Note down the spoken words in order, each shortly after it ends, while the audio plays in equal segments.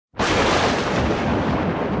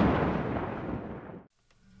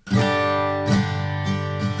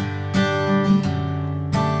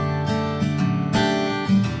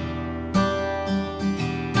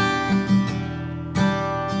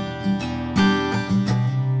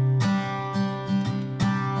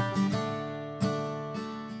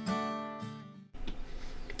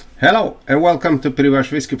Hello and welcome to Privers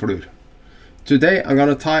Fiskeflur. Today I'm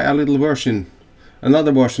gonna tie a little version,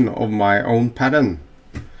 another version of my own pattern,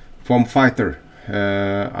 Foam Fighter.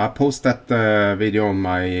 I posted that video on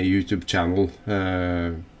my YouTube channel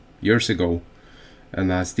years ago,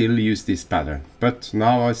 and I still use this pattern. But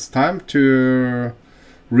now it's time to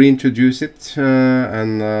reintroduce it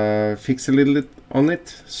and fix a little bit on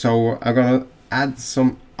it. So I'm gonna add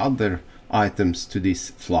some other items to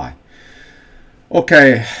this fly.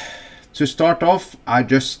 Okay, to start off, I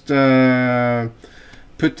just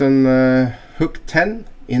put an hook 10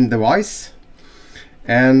 in the vise,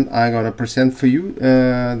 and I'm gonna present for you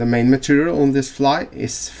the main material on this fly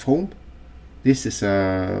is foam. This is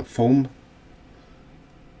a foam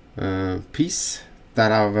piece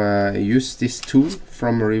that I've used this tool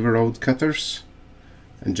from River Road Cutters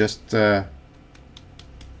and just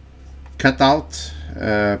cut out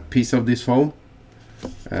a piece of this foam.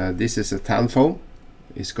 This is a tan foam.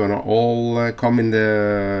 It's gonna all come in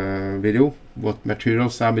the video what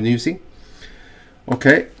materials I've been using.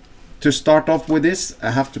 Okay, to start off with this,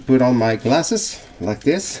 I have to put on my glasses like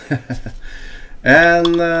this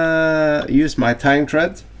and use my tying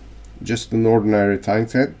thread, just an ordinary tying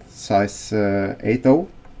thread, size 8/0.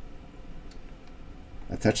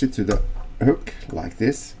 Attach it to the hook like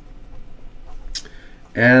this,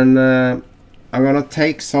 and I'm gonna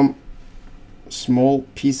take some small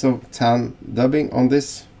piece of tan dubbing on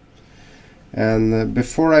this, and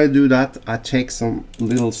before I do that, I take some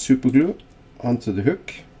little super glue onto the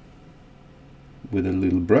hook with a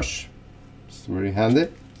little brush. It's very handy.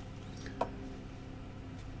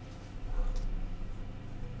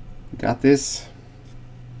 Got this.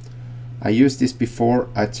 I use this before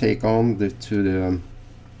I take on to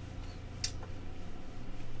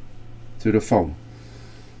the foam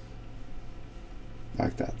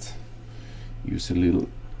like that. Use a little,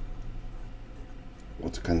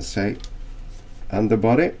 what can I say,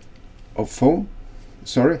 underbody of foam.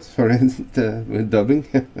 Sorry, the dubbing.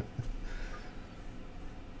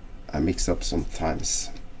 I mix up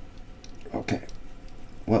sometimes. Okay,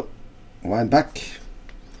 well, wind back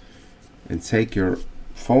and take your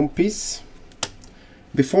foam piece.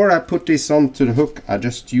 Before I put this onto the hook, I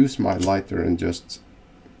just use my lighter and just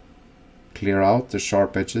clear out the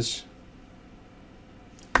sharp edges,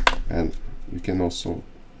 and you can also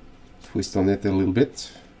twist on it a little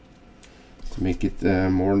bit to make it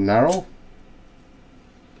more narrow.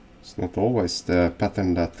 It's not always the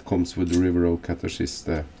pattern that comes with the River Road Cutters is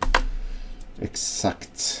the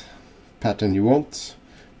exact pattern you want,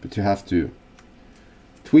 but you have to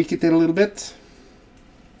tweak it a little bit.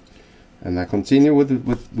 And I continue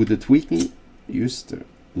with the tweaking. Use to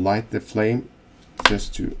light the flame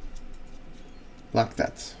just to like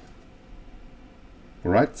that.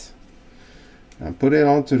 All right. And put it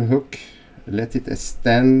onto the hook, let it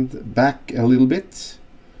extend back a little bit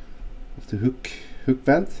of the hook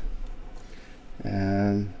bend,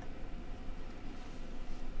 and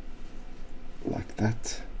like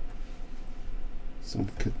that.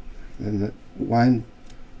 Then wind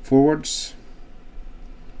forwards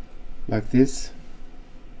like this.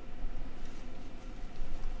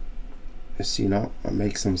 You see, now I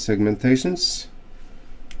make some segmentations,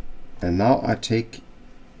 and now I take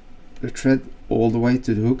the thread all the way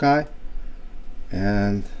to the hook eye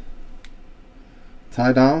and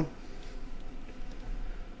tie down,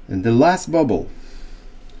 and the last bubble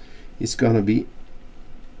is gonna be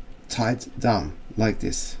tied down like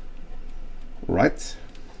this. Right,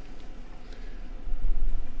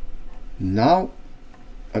 now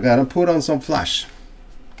I gotta put on some flash,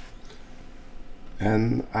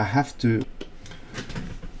 and I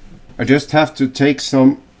just have to take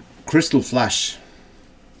some crystal flash,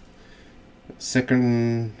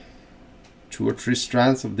 second 2 or 3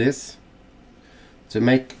 strands of this to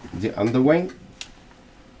make the underwing.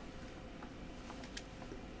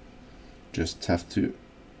 Just have to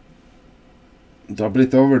double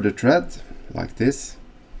it over the thread like this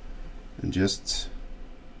and just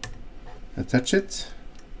attach it,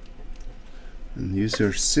 and use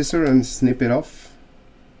your scissor and snip it off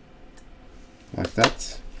like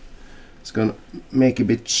that. It's gonna make a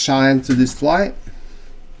bit shine to this fly.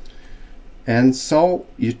 And so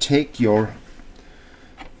you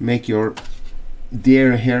make your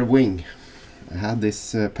deer hair wing. I had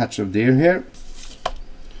this patch of deer hair,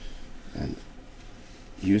 and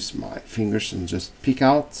use my fingers and just pick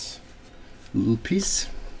out a little piece,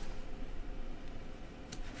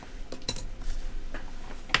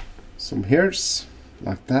 some hairs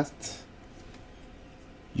like that.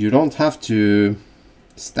 You don't have to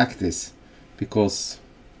stack this because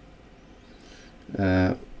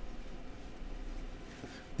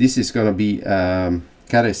this is gonna be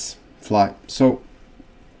Caddis fly, so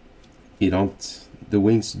the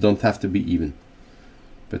wings don't have to be even,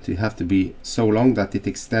 but they have to be so long that it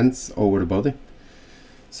extends over the body.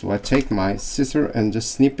 So I take my scissor and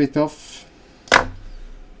just snip it off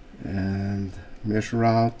and measure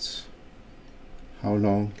out how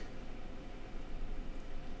long.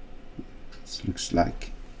 This looks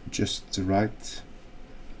like just the right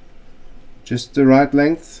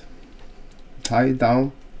length. Tie it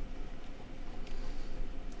down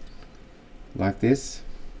like this,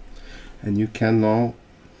 and you can now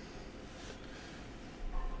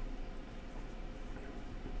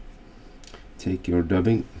take your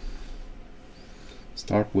dubbing,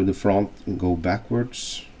 start with the front and go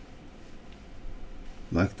backwards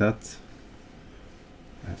like that.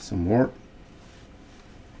 Have some more.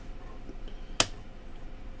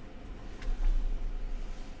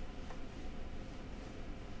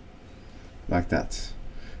 Like that.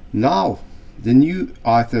 Now the new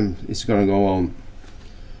item is going to go on.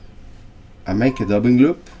 I make a dubbing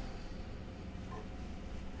loop,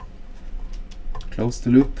 close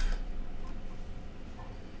the loop,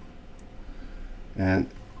 and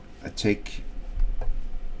I take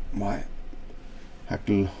my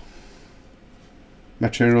hackle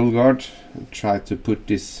material guard and try to put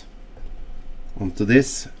this onto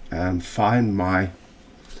this and find my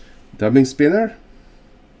dubbing spinner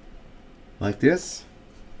like this,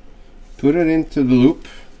 put it into the loop,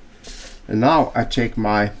 and now I take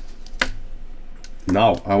my,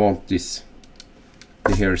 now I want the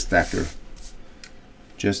hair stacker,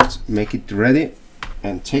 just make it ready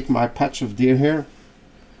and take my patch of deer hair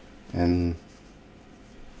and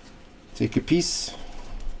take a piece,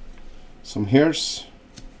 some hairs,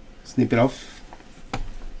 snip it off.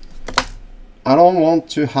 I don't want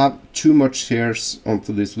to have too much hairs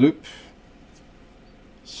onto this loop,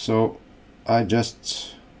 so I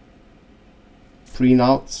just preen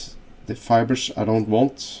out the fibers I don't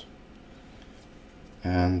want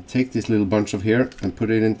and take this little bunch of hair and put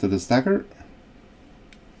it into the stacker.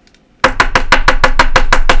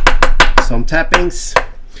 Some tappings,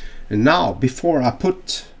 and now before I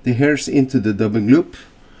put the hairs into the dubbing loop,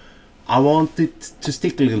 I want it to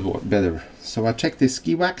stick a little bit better, so I check this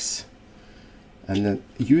ski wax and then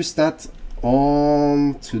use that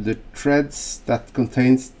on to the threads that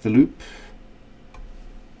contains the loop,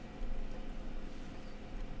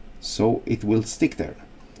 so it will stick there.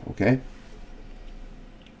 Okay,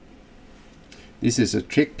 this is a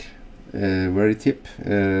trick, very tip,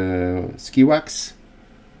 ski wax,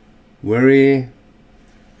 very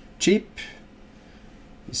cheap.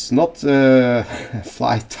 It's not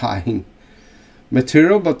fly tying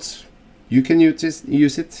material, but you can use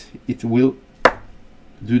it. It will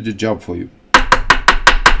do the job for you.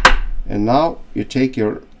 And now you take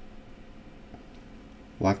your,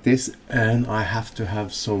 like this, and I have to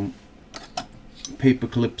have some paper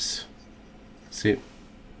clips. See,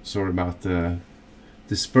 sorry about the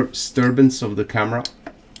disturbance of the camera.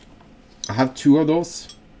 I have 2 of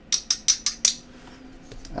those,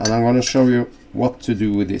 and I'm going to show you what to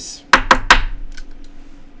do with this.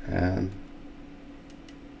 And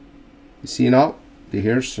you see now the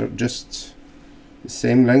hairs are just the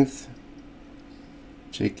same length.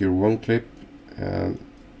 Take your one clip and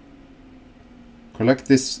collect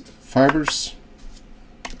these fibers,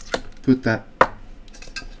 put that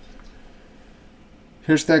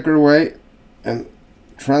hair stacker away and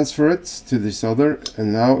transfer it to this other,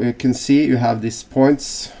 and now you can see you have these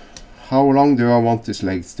points. How long do I want these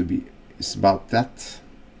legs to be? It's about that.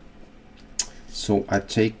 So I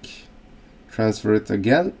transfer it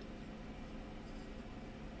again,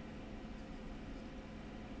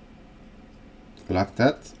 like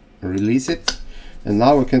that, release it, and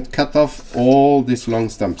now we can cut off all these long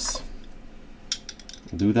stumps.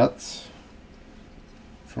 Do that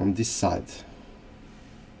from this side,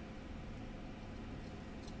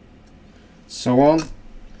 so on.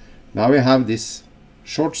 Now we have these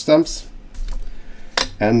short stumps,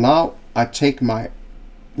 and now I take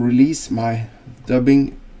release my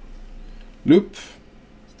dubbing loop,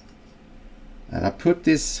 and I put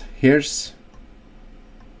these hairs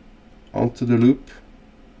onto the loop.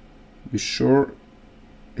 Be sure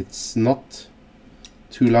it's not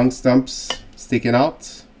too long stumps sticking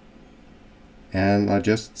out, and I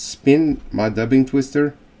just spin my dubbing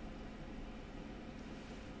twister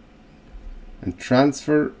and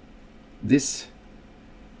transfer this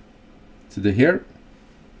to the hair.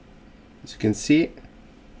 As you can see,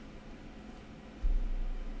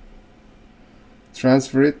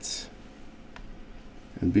 transfer it,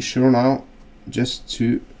 and be sure now just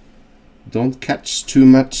to don't catch too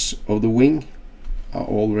much of the wing. I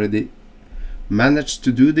already managed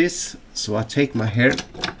to do this. So I take my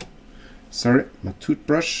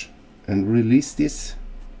toothbrush and release this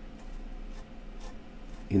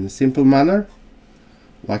in a simple manner,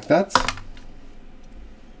 like that.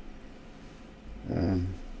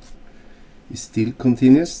 It still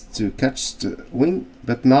continues to catch the wing,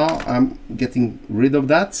 but now I'm getting rid of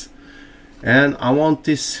that, and I want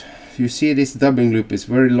this. You see, this dubbing loop is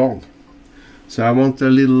very long, so I want a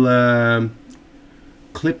little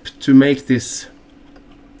clip to make this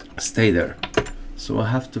stay there. So I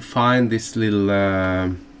have to find this little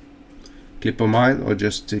clip of mine, or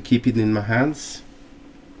just keep it in my hands.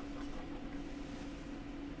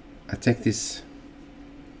 I take this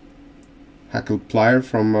hackle plier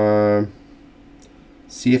from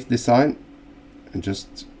CF Design and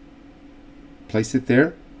just place it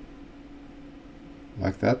there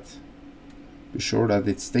like that. Be sure that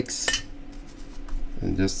it sticks,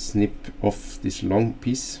 and just snip off this long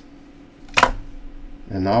piece.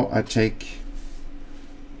 And now I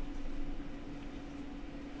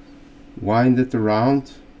wind it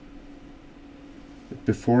around. But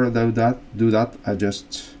before I do that, I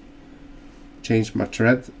just change my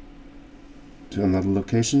thread to another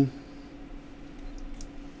location.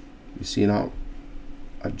 You see now,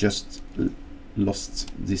 I just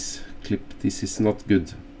lost this clip. This is not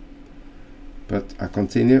good, but I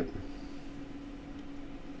continue.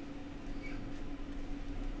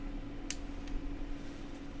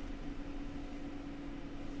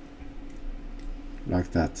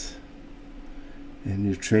 Like that. And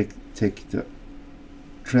you take the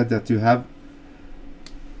thread that you have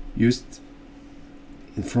used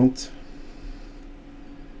in front,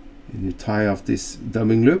 and you tie off this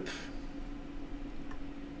dubbing loop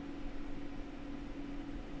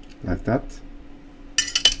like that.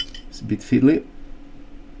 It's a bit fiddly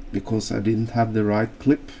because I didn't have the right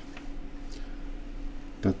clip,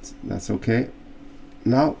 but that's okay.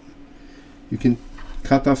 Now you can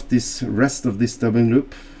cut off this rest of this dubbing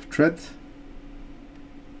loop thread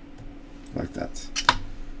like that.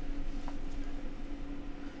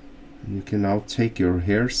 And you can now take your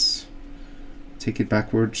hairs, take it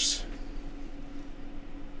backwards,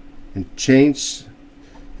 and change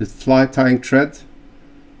the fly tying thread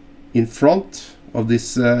in front of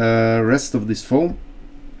this rest of this foam,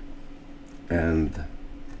 and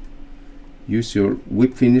use your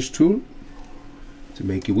whip finish tool to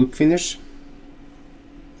make a whip finish.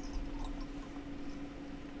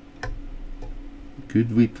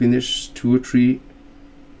 Good whip finish, 2 or 3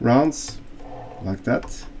 rounds like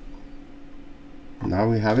that. Now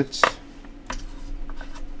we have it.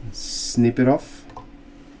 Snip it off.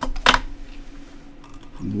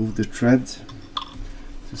 Move the thread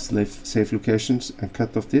to safe locations and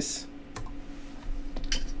cut off this.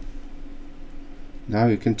 Now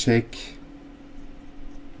you can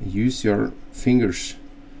use your fingers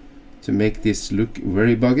to make this look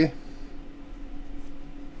very buggy,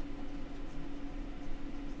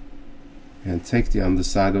 and take the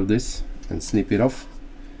underside of this and snip it off.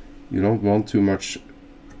 You don't want too much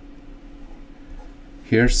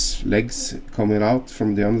hairs, legs coming out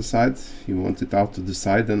from the underside. You want it out to the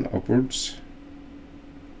side and upwards,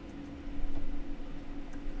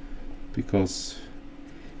 because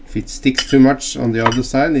if it sticks too much on the other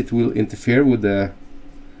side, it will interfere with the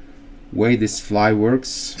way this fly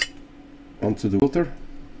works onto the water.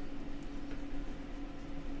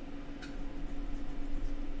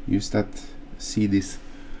 Use that. See these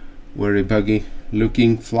very buggy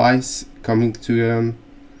looking flies coming to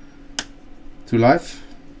life.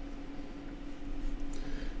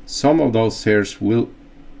 Some of those hairs will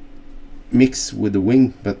mix with the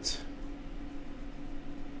wing, but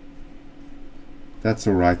that's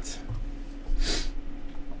alright.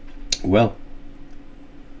 Well,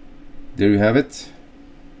 there you have it.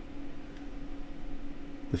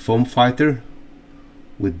 The Foam Fighter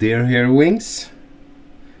with deer hair wings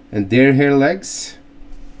and deer hair legs.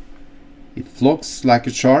 It floats like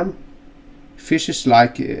a charm, fishes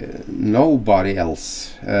like nobody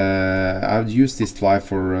else. I've used this fly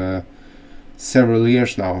for several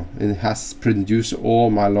years now, and it has produced all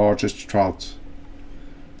my largest trout.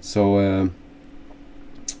 So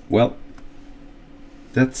well,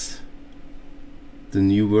 that's the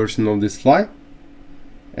new version of this fly,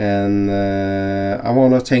 and I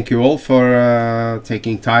want to thank you all for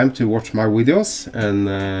taking time to watch my videos,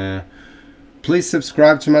 and please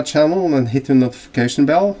subscribe to my channel and hit the notification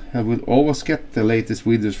bell, and will always get the latest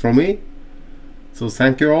videos from me. So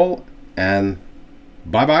thank you all, and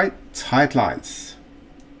bye bye, tight lines.